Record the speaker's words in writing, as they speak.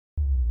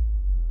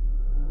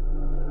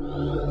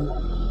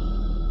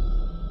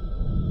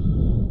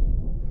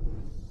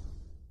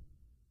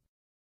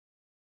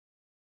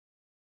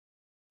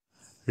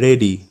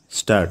Ready,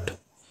 start.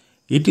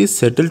 It is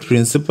settled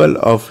principle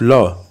of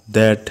law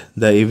that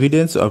the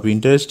evidence of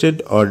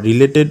interested or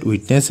related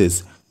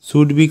witnesses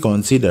should be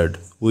considered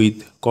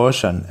with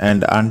caution,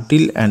 and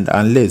until and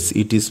unless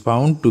it is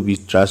found to be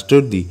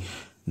trustworthy,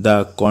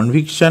 the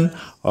conviction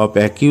of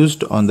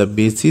accused on the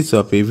basis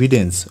of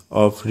evidence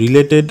of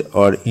related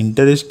or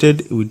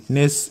interested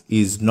witness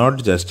is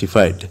not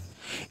justified.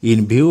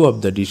 In view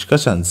of the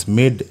discussions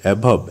made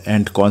above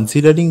and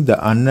considering the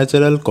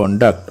unnatural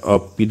conduct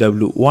of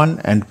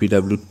PW1 and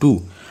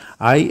PW2,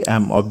 I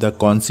am of the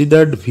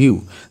considered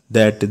view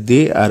that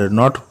they are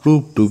not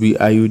proved to be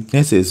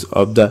eyewitnesses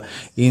of the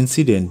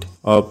incident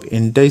of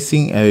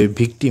enticing a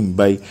victim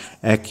by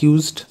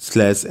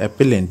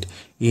accused/appellant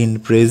in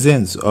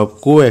presence of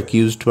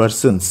co-accused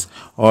persons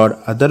or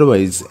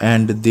otherwise,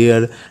 and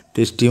their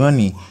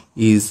testimony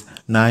is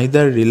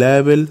neither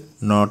reliable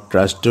nor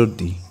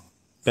trustworthy.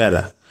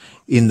 Para.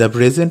 In the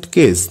present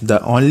case, the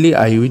only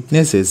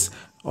eyewitnesses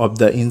of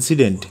the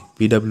incident,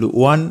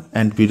 PW1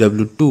 and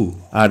PW2,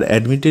 are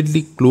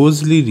admittedly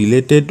closely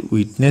related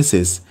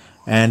witnesses,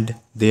 and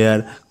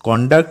their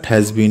conduct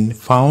has been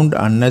found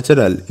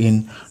unnatural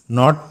in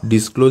not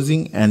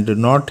disclosing and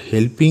not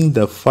helping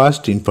the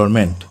first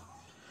informant.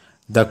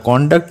 The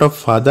conduct of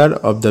father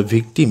of the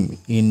victim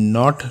in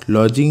not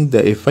lodging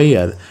the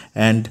FIR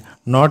and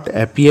not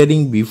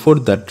appearing before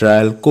the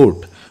trial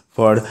court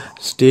for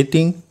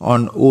stating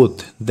on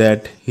oath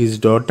that his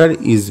daughter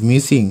is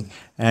missing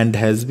and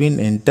has been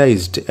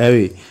enticed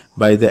away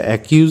by the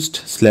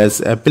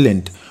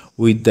accused/appellant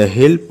with the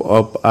help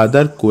of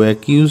other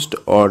co-accused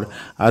or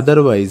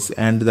otherwise,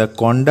 and the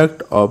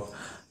conduct of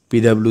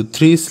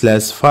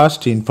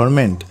PW3/first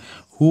informant,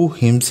 who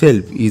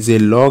himself is a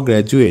law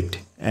graduate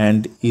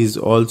and is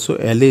also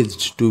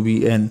alleged to be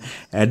an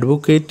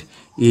advocate,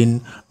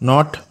 in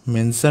not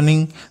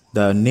mentioning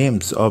the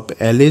names of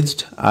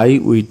alleged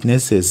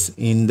eyewitnesses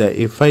in the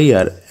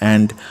FIR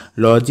and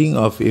lodging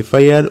of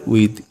FIR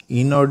with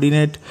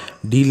inordinate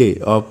delay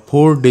of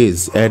 4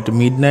 days at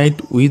midnight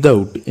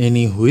without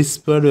any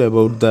whisper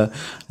about the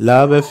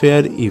love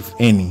affair, if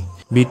any,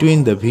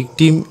 between the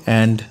victim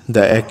and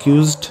the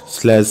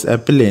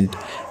accused/appellant,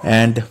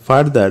 and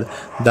further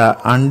the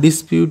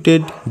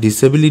undisputed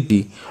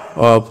disability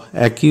of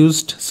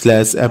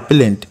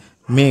accused/appellant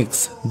makes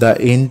the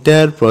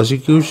entire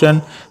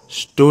prosecution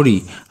story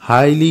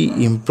highly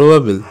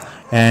improbable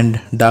and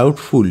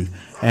doubtful,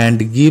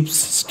 and gives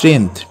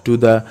strength to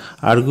the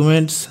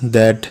arguments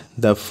that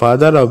the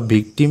father of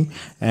victim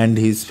and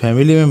his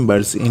family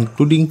members,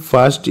 including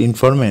first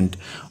informant,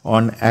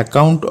 on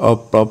account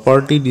of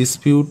property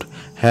dispute,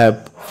 have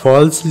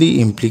falsely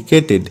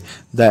implicated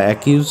the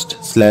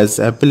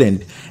accused/appellant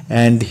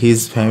and his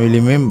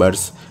family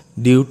members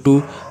due to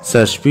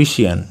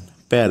suspicion.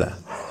 Para.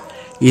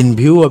 In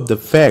view of the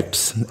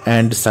facts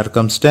and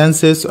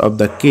circumstances of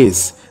the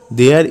case,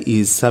 there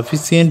is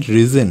sufficient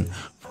reason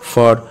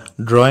for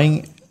drawing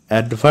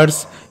adverse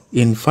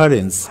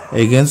inference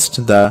against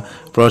the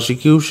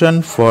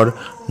prosecution for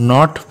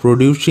not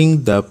producing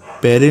the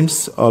parents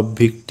of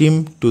victim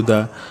to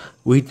the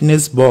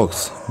witness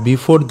box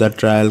before the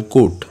trial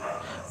court.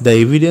 The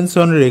evidence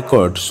on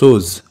record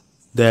shows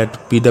that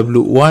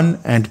PW1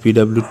 and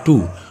PW2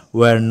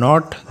 were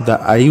not the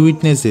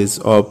eyewitnesses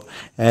of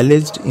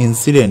alleged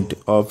incident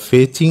of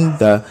fetching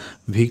the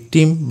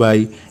victim by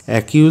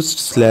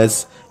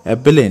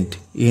accused/appellant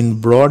in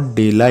broad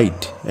daylight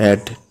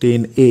at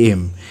 10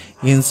 a.m.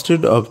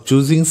 instead of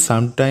choosing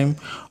some time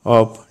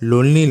of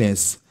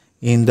loneliness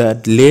in the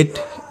late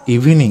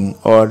evening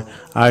or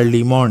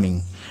early morning,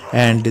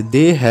 and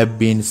they have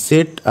been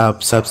set up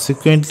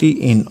subsequently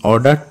in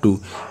order to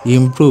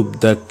improve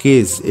the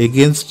case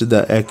against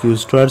the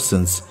accused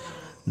persons.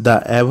 The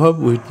above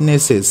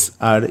witnesses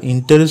are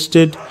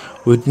interested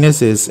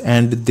witnesses,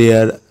 and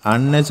their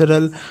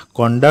unnatural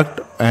conduct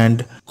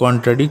and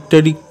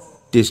contradictory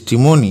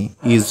testimony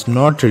is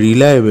not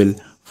reliable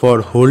for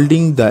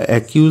holding the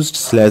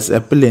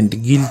accused/appellant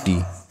guilty,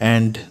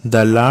 and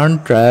the learned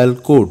trial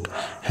court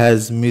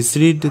has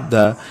misread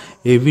the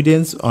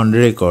evidence on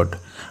record.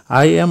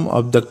 I am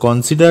of the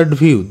considered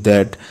view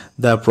that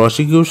the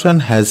prosecution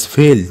has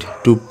failed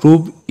to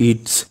prove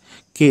its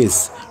case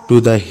to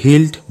the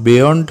hilt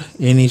beyond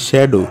any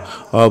shadow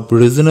of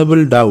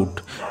reasonable doubt,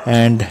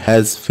 and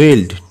has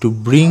failed to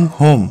bring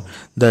home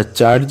the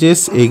charges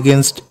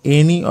against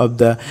any of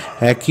the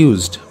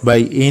accused by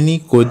any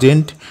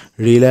cogent,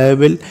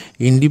 reliable,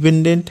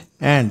 independent,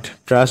 and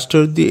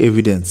trustworthy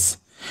evidence.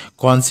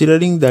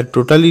 Considering the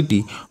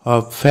totality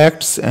of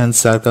facts and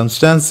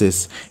circumstances,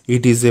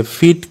 it is a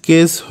fit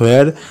case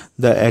where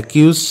the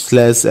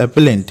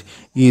accused/appellant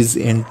is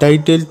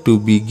entitled to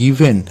be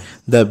given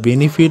the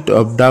benefit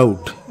of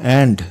doubt,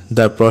 and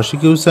the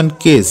prosecution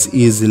case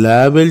is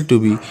liable to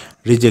be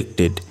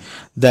rejected.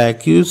 The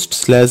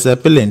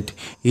accused/appellant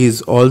is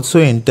also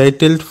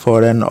entitled for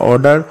an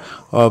order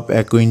of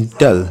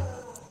acquittal.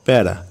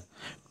 Para.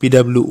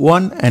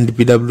 PW1 and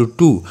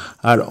PW2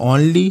 are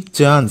only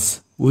chance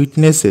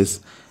witnesses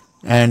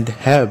and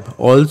have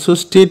also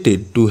stated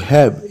to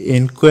have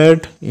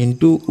inquired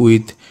into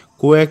with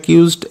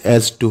co-accused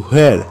as to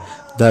where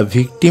the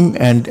victim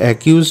and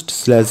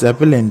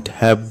accused/appellant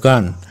have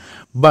gone,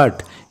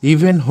 but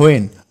even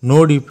when no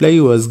reply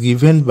was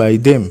given by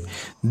them,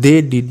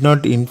 they did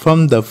not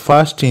inform the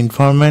first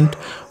informant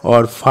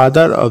or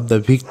father of the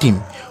victim,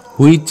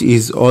 which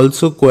is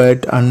also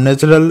quite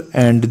unnatural,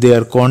 and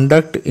their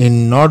conduct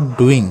in not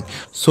doing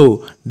so,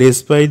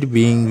 despite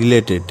being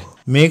related,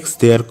 makes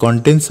their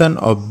contention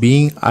of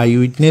being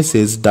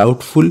eyewitnesses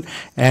doubtful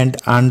and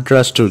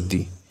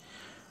untrustworthy.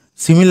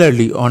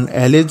 Similarly, on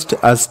alleged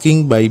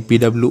asking by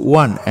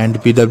PW1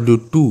 and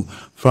PW2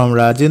 from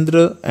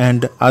Rajendra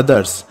and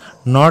others,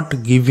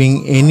 not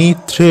giving any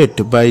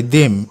threat by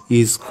them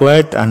is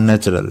quite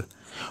unnatural,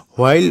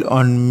 while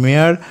on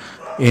mere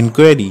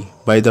inquiry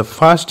by the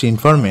first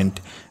informant,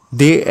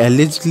 they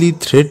allegedly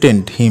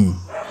threatened him.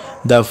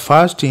 The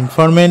first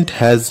informant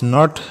has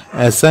not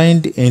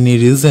assigned any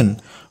reason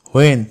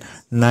when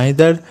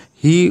neither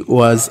he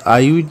was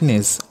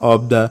eyewitness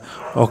of the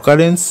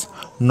occurrence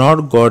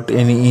nor got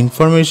any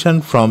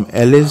information from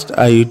alleged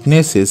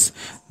eyewitnesses.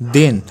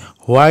 Then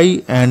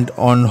why and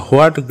on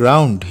what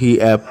ground he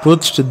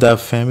approached the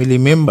family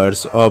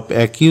members of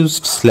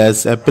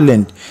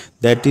accused/appellant,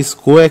 that is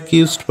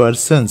co-accused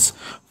persons,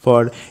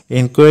 for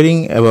inquiring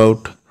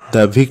about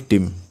the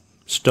victim.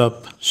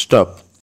 Stop.